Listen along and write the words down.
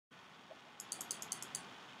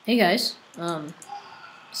Hey guys,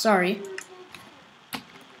 sorry.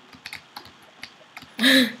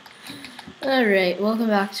 Alright, welcome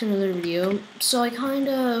back to another video. So I kind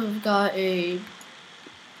of got a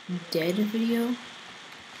dead video.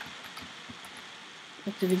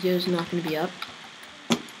 Like the video is not going to be up.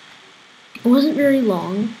 It wasn't very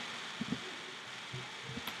long.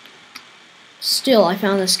 Still, I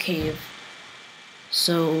found this cave.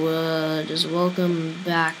 So, just welcome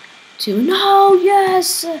back to... No,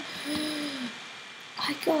 yes!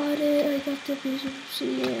 I got it, I got the piece of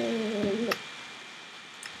obsidian.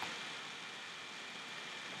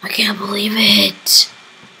 I can't believe it!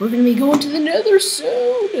 We're gonna be going to the Nether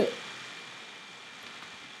soon!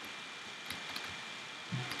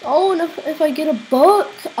 Oh, and if I get a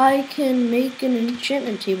book, I can make an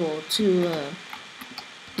enchantment table to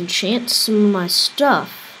enchant some of my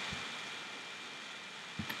stuff.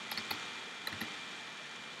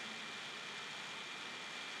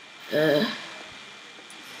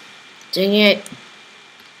 Dang it.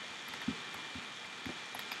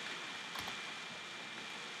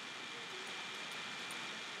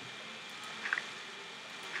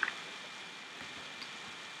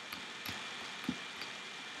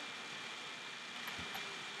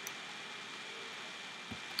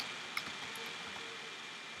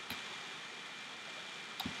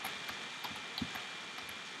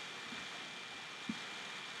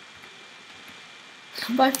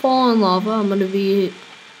 If I fall in lava, I'm gonna be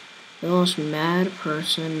the most mad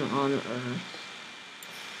person on earth.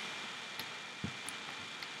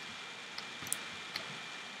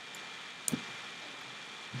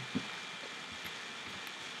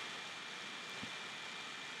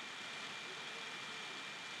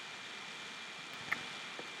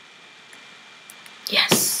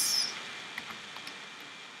 Yes!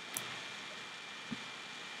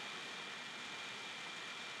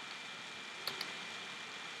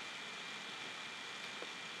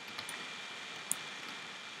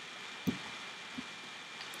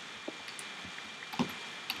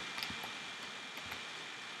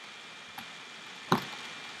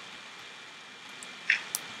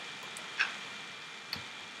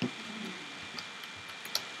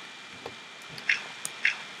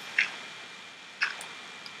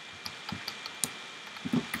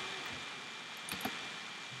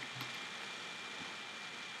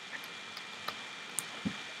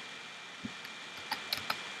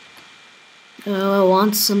 Oh, I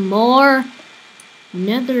want some more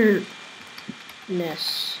netherness.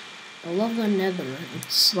 I love the nether.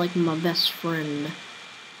 It's like my best friend.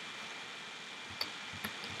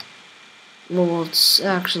 Well, it's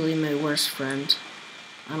actually my worst friend.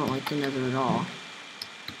 I don't like the nether at all.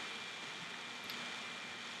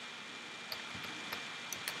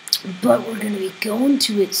 But we're gonna be going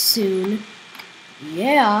to it soon.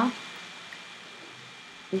 Yeah.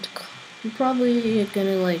 I'm probably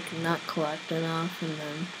gonna like not collect enough and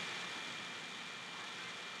then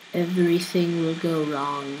everything will go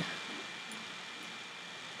wrong.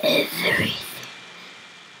 Everything.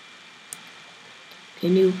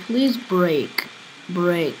 Can you please break?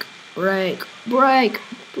 Break. Break. Break.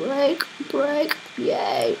 Break. Break.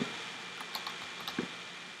 Yay.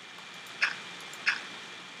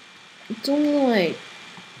 It's only like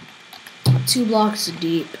 2 blocks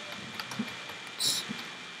deep.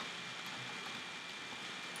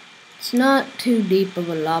 It's not too deep of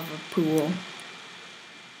a lava pool.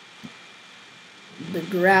 The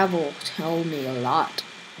gravel tell me a lot.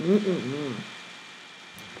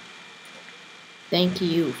 Thank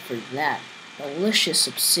you for that delicious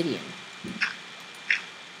obsidian.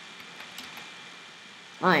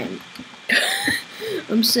 I'm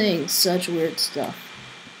saying such weird stuff.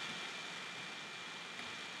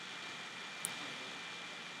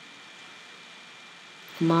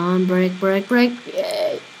 Come on, break, break, break.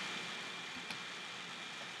 Yay.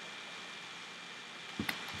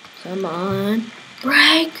 Come on.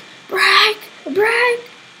 Break, break, break,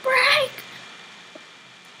 break.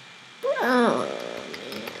 Oh,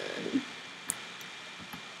 man.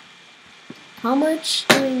 How much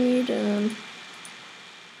do we need?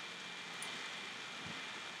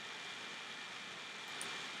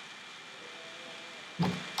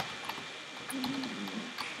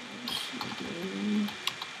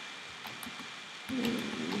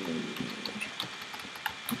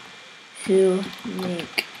 To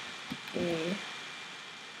make a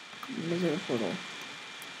Nether portal.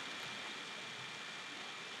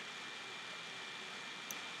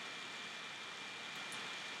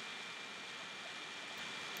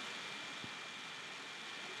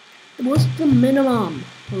 What's the minimum?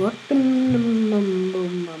 What's the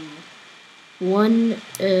minimum?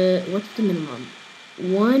 What's the minimum?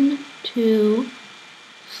 1, 2,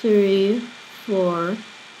 3, 4,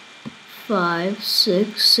 5,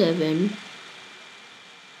 6, 7,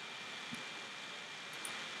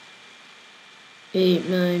 8,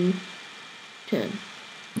 9, 10.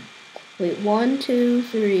 Wait, 1, 2,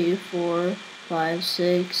 3, 4, 5,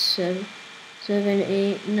 6, 7,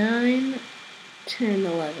 8, 9, 10,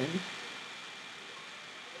 11.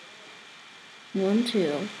 1,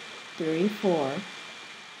 2, 3, 4.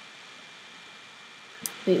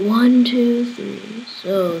 Wait, 1, 2, 3.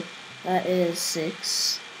 So that is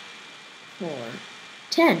 6, 4,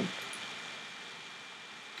 10.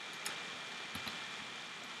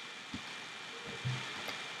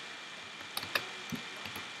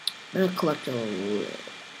 I'm gonna collect a little.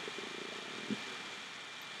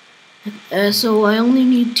 So I only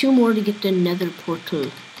need 2 more to get the Nether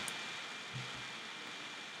portal.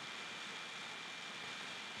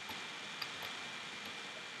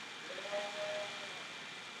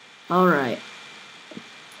 Alright.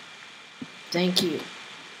 Thank you.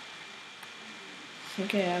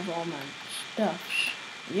 Okay, I have all my stuff.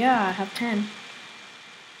 Yeah, I have 10.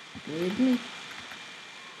 Good me.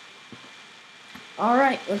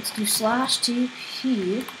 Alright, let's do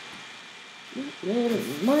 /TP.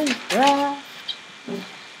 Minecraft.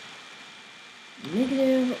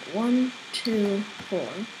 -1, 2,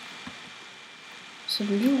 4. So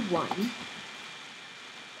we do 1,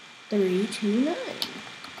 3, 2, 9.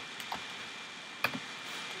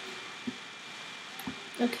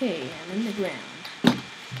 Okay, I'm in the ground.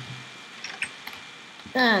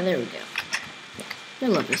 Ah, there we go. I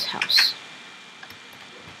love this house.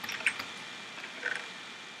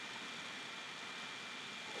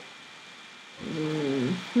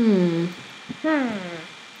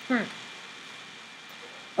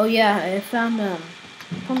 Oh yeah, I found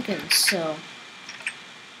pumpkins, so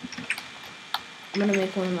I'm gonna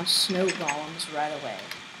make one of my snow golems right away.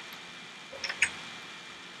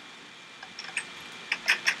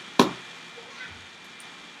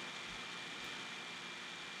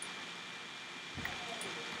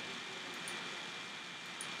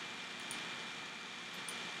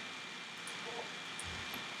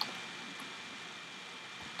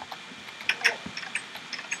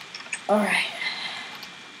 Alright.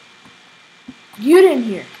 Get in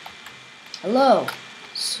here. Hello,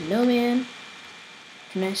 snowman.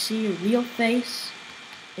 Can I see your real face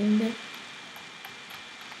in there?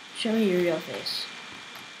 Show me your real face.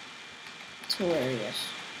 It's hilarious.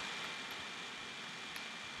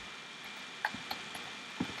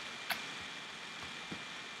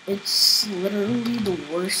 It's literally the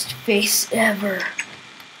worst face ever.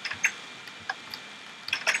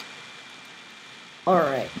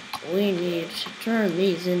 Alright, we need to turn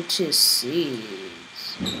these into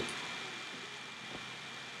seeds.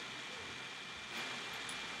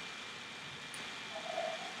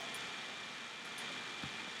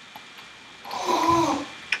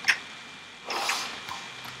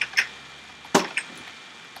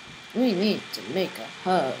 We need to make a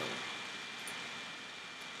hoe.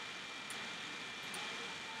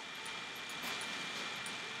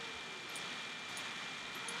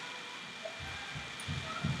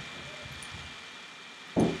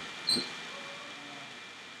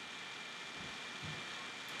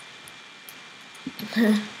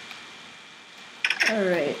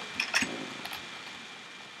 Alright.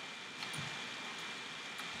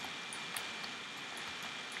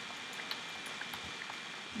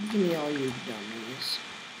 Give me all you dummies.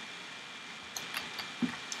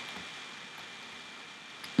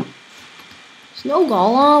 Snow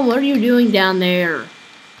Golem, what are you doing down there?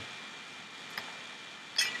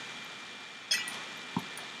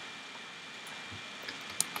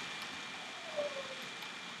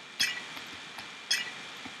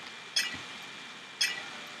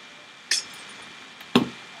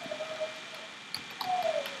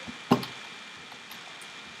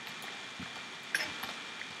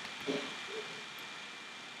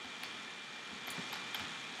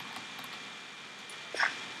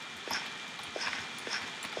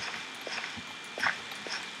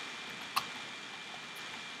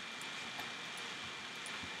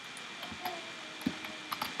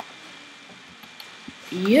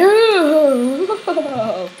 Yeah!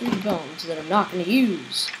 3 bones that I'm not going to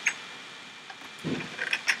use.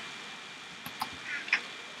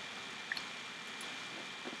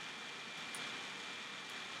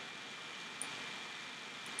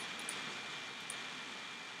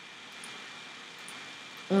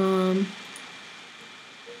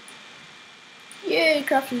 Yay,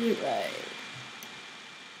 crafted it right.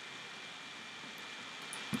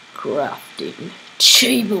 Crafting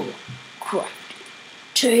table. Crafting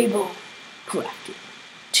table. Crafting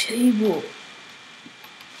table.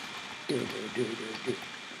 Do.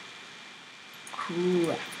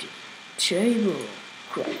 crafting table,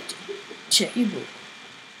 crafting table.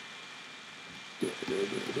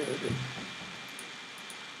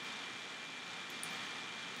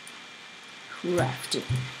 Crafting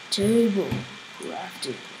table,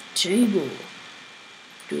 crafting table.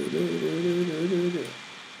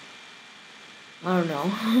 I don't know.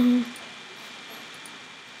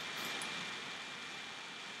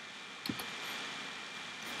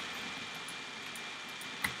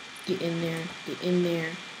 Get in there, get in there.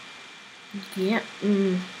 Yeah,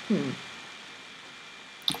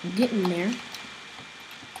 Get in there.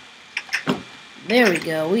 There we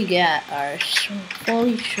go, we got our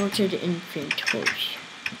fully sorted inventory.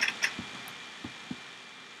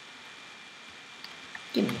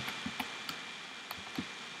 Give me.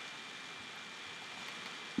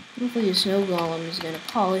 Hopefully the snow golem is gonna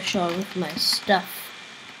polish off my stuff.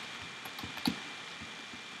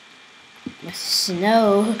 My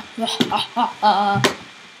snow.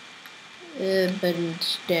 But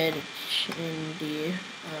instead it's in the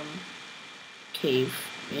cave,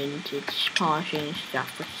 and it's polishing stuff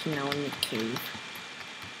for snow in the cave.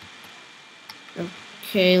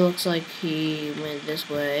 Okay, looks like he went this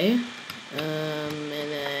way. And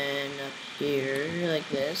then up here, like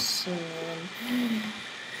this, and then...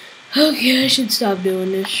 Okay, I should stop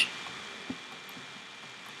doing this.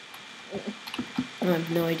 I have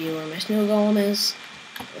no idea where my snow golem is.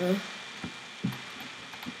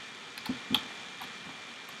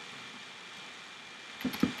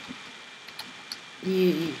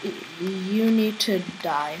 You need to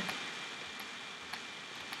die.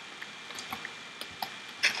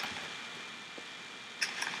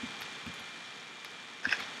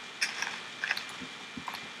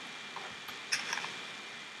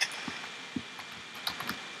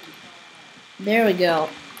 There we go.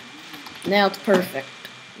 Now it's perfect.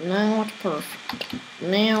 Now it's perfect.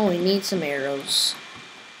 Now we need some arrows.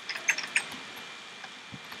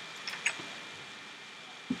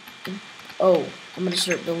 Oh, I'm gonna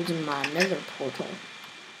start building my Nether portal.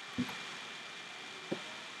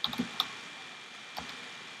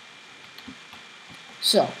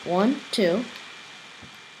 So, 1, 2.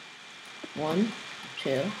 1,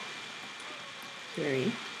 2,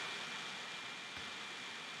 3.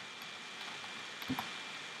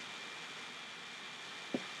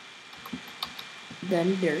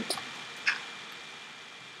 Then dirt.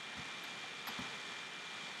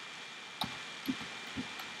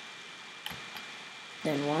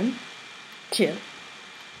 Then 1, 2.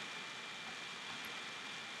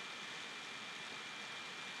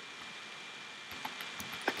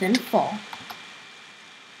 Then fall.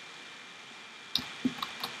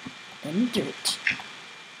 Then dirt.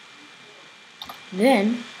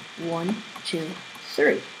 Then 1, 2,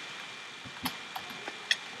 3.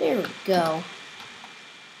 There we go.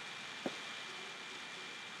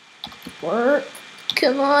 Work.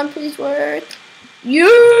 Come on, please work.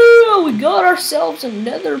 Yeah, we got ourselves a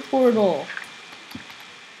Nether portal.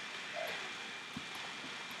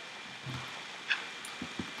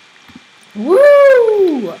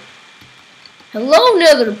 Woo! Hello,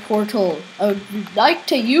 Nether portal. I would like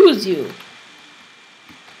to use you.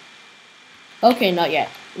 Okay, not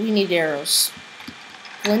yet. We need arrows.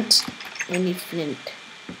 Flint. We need flint.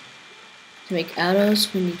 To make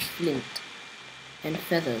arrows, we need flint. And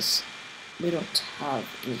feathers. We don't have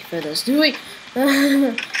any feathers, do we?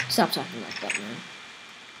 Stop talking like that, man.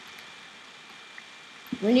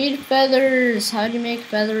 We need feathers. How do you make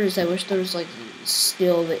feathers? I wish there was like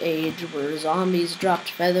still the age where zombies dropped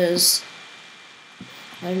feathers.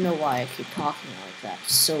 I don't know why I keep talking like that.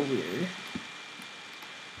 It's so weird.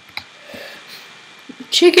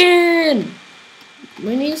 Chicken!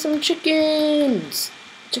 We need some chickens.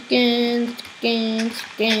 Chickens.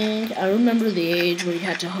 I remember the age where you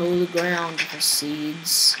had to hoe the ground for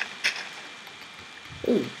seeds.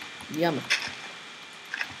 Ooh, yummy.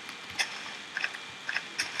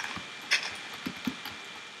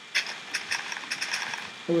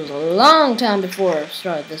 It was a long time before I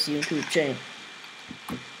started this YouTube channel.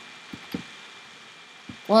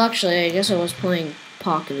 Well, actually, I guess I was playing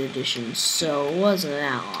Pocket Edition, so it wasn't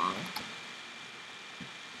that long.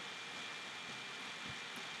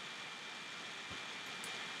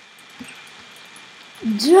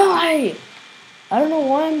 Die! I don't know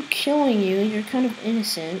why I'm killing you. You're kind of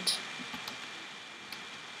innocent.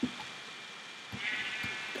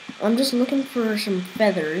 I'm just looking for some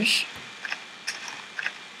feathers.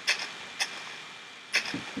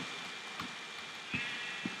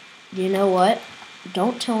 You know what?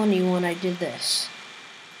 Don't tell anyone I did this.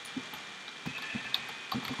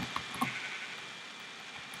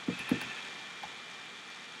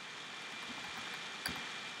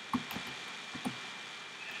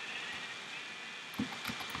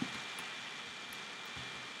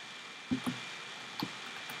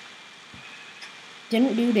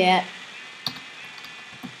 Didn't do that.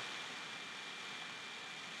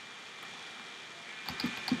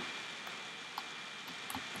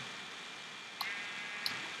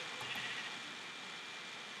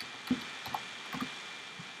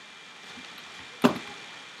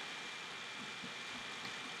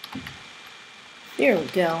 There we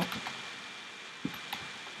go.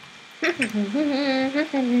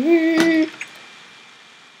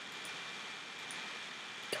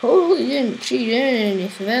 Totally didn't cheat in any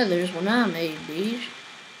feathers when I made these.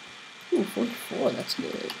 Ooh, 44, that's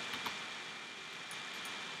good.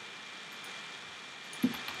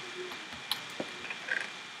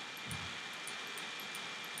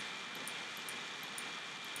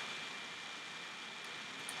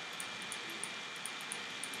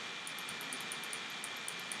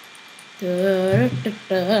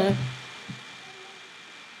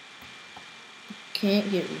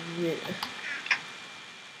 Can't get rid of.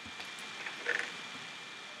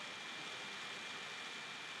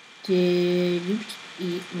 Did you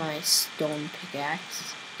eat my stone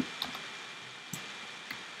pickaxe?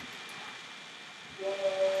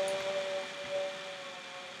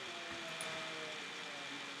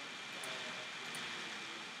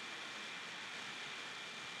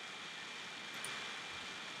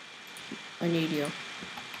 I need you.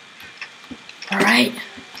 Alright.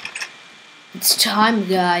 It's time,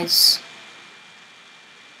 guys.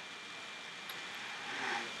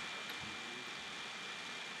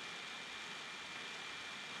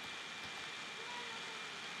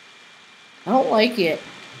 I don't like it.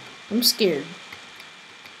 I'm scared.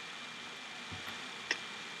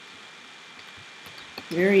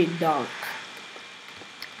 Very dark.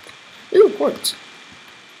 Ooh, quartz.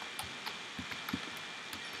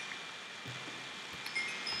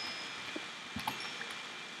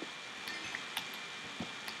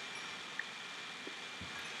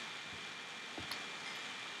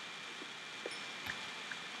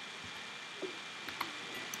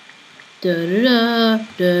 Da da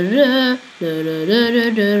da da da da da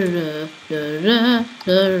da da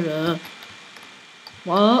da da.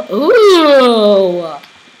 What? Ooh!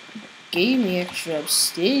 Gave me extra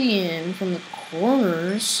obsidian from the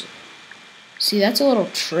corners. See, that's a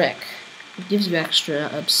little trick. It gives you extra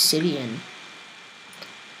obsidian.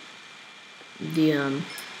 The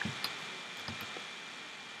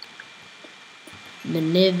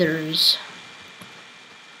Nether's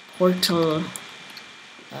portal.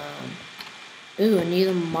 Ooh, I need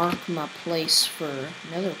to mark my place for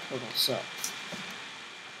Nether portal, so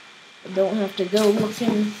I don't have to go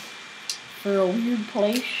looking for a weird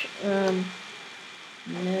place. Nether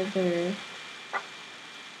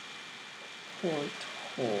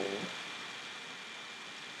portal.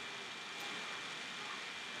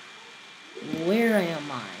 Where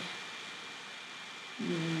am I?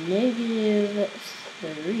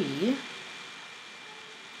 -3.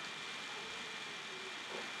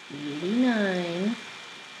 89.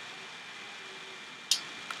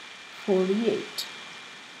 48.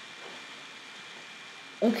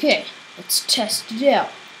 Okay, let's test it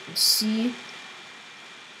out and see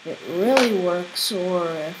if it really works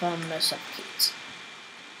or if I'm gonna suffocate.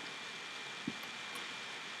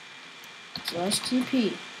 Slash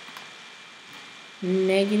TP.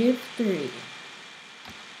 -3.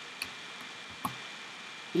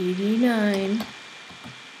 89.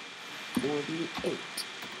 48.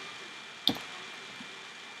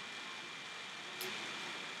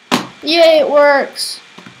 Yay, it works!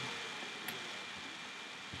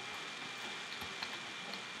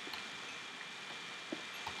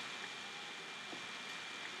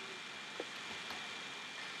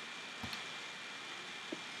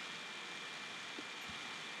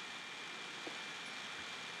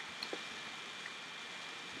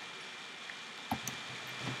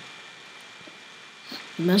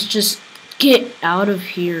 You must just get out of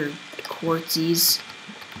here, quartzies.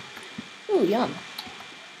 Ooh, yum.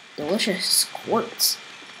 Delicious quartz.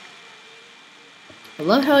 I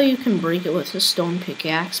love how you can break it with a stone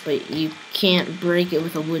pickaxe, but you can't break it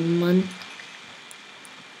with a wooden one.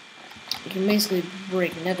 You can basically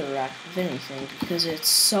break netherrack with anything because it's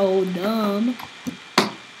so dumb.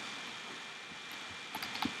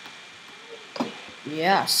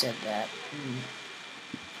 Yeah, I said that.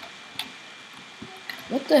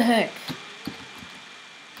 What the heck?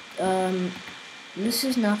 This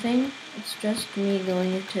is nothing. It's just me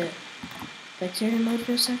going into bacteria mode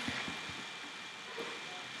for a sec.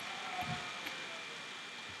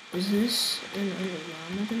 Is this an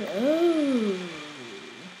underground? Oh!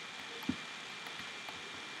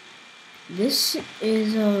 This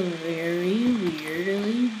is a very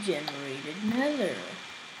weirdly generated nether.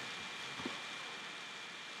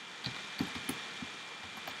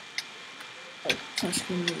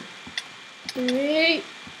 Touchscreen mode 3.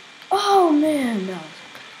 Oh man, no.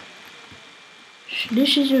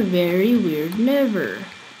 This is a very weird Nether.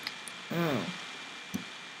 Oh.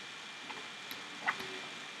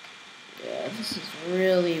 Yeah, this is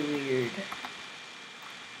really weird.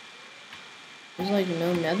 There's like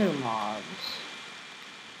no Nether mobs.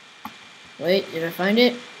 Wait, did I find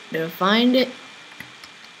it? Did I find it?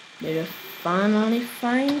 Did I finally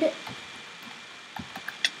find it?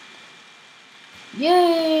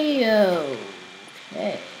 Yay!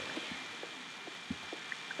 Okay.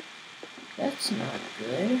 That's not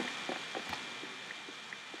good.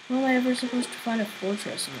 How am I ever supposed to find a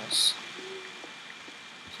fortress in this?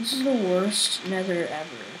 This is the worst Nether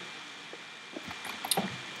ever.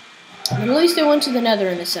 But at least I went to the Nether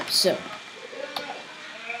in this episode.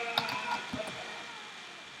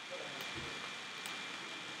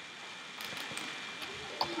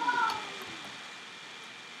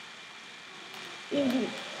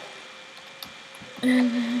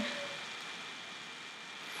 And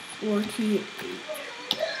 48.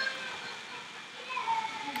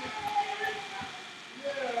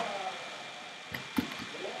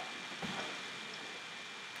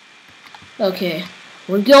 Okay,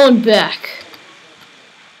 we're going back.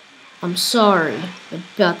 I'm sorry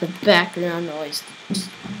about the background noise. It's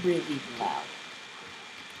really loud.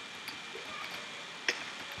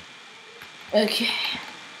 Okay.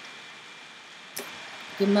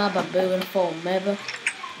 Good night, my beautiful Meba.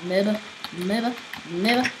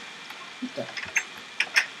 What the?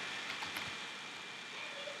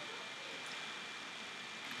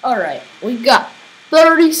 Alright, we got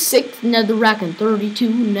 36 netherrack and 32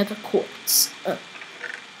 nether quartz.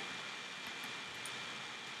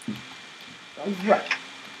 Alright.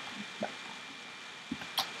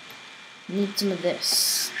 Need some of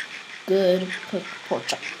this. Good cooked pork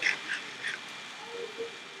chop.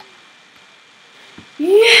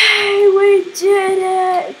 Yay, we did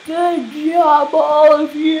it! Good job, all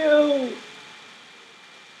of you!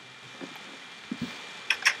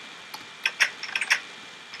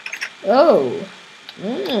 Oh.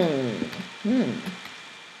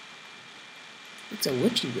 It's a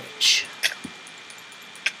witchy witch.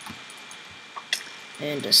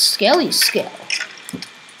 And a skelly skell.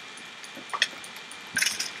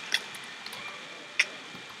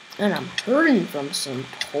 And I'm hurting from some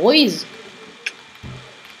poison.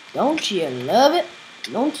 Don't you love it?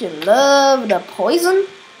 Don't you love the poison?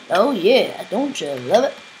 Oh yeah, don't you love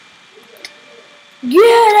it?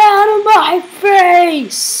 Get out of my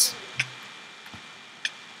face!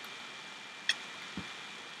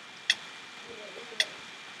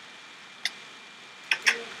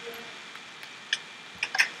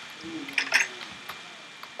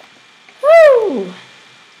 Woo!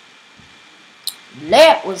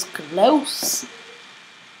 That was close.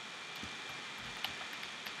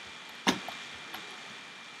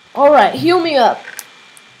 Alright, heal me up.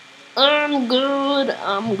 I'm good,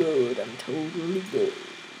 I'm totally good.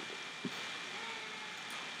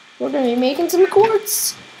 We're gonna be making some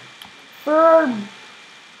quartz for our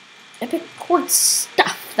epic quartz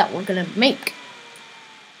stuff that we're gonna make.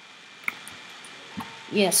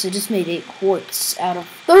 Yes, I just made 8 quartz out of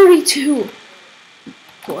 32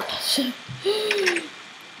 quartz.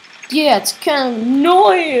 Yeah, it's kind of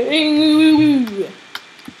annoying.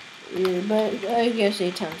 Yeah, but I guess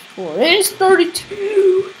 8 times 4 is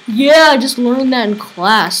 32. Yeah, I just learned that in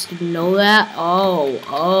class. Did you know that? Oh.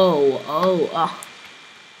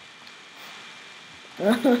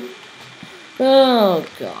 Oh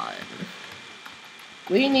god.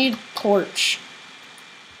 We need torch.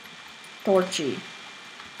 Torchy.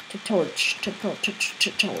 To torch. Torchy.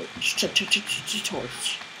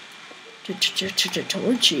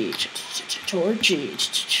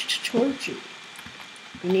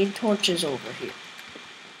 We need torches over here.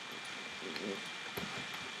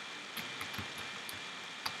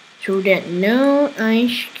 So that no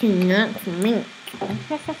ice cannot melt.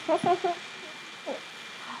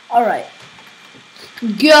 Alright.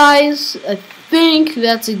 Guys, I think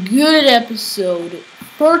that's a good episode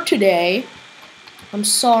for today. I'm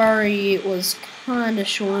sorry it was kinda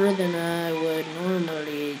shorter than I would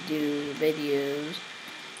normally do videos,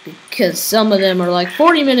 because some of them are like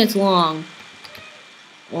 40 minutes long.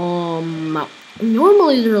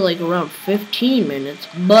 Normally they're like around 15 minutes,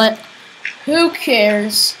 but who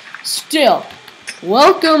cares? Still,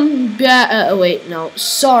 welcome back. Wait, no,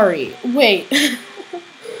 sorry. Wait.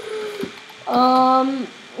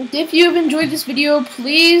 If you've enjoyed this video,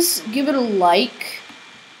 please give it a like,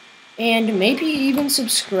 and maybe even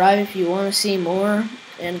subscribe if you want to see more.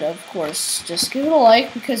 And of course, just give it a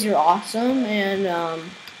like because you're awesome, and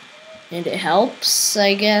and it helps,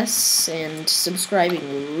 I guess, and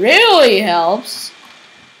subscribing really helps,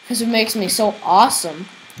 because it makes me so awesome.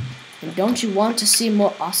 And don't you want to see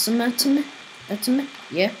more awesome at me?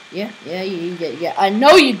 Yeah, I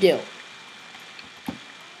know you do.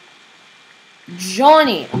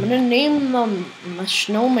 Johnny. I'm gonna name my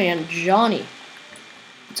snowman Johnny.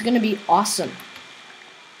 It's gonna be awesome.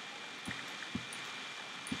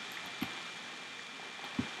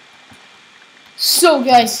 So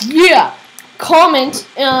guys, yeah, comment,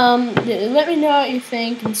 let me know what you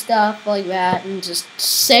think and stuff like that, and just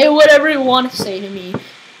say whatever you want to say to me,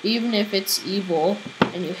 even if it's evil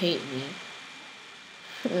and you hate me.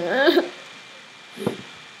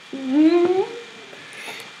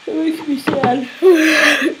 It makes me sad.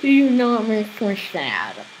 You know it makes me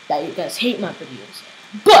sad that you guys hate my videos,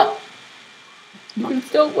 but you can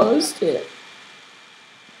still post it.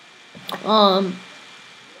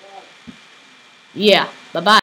 Yeah, bye-bye.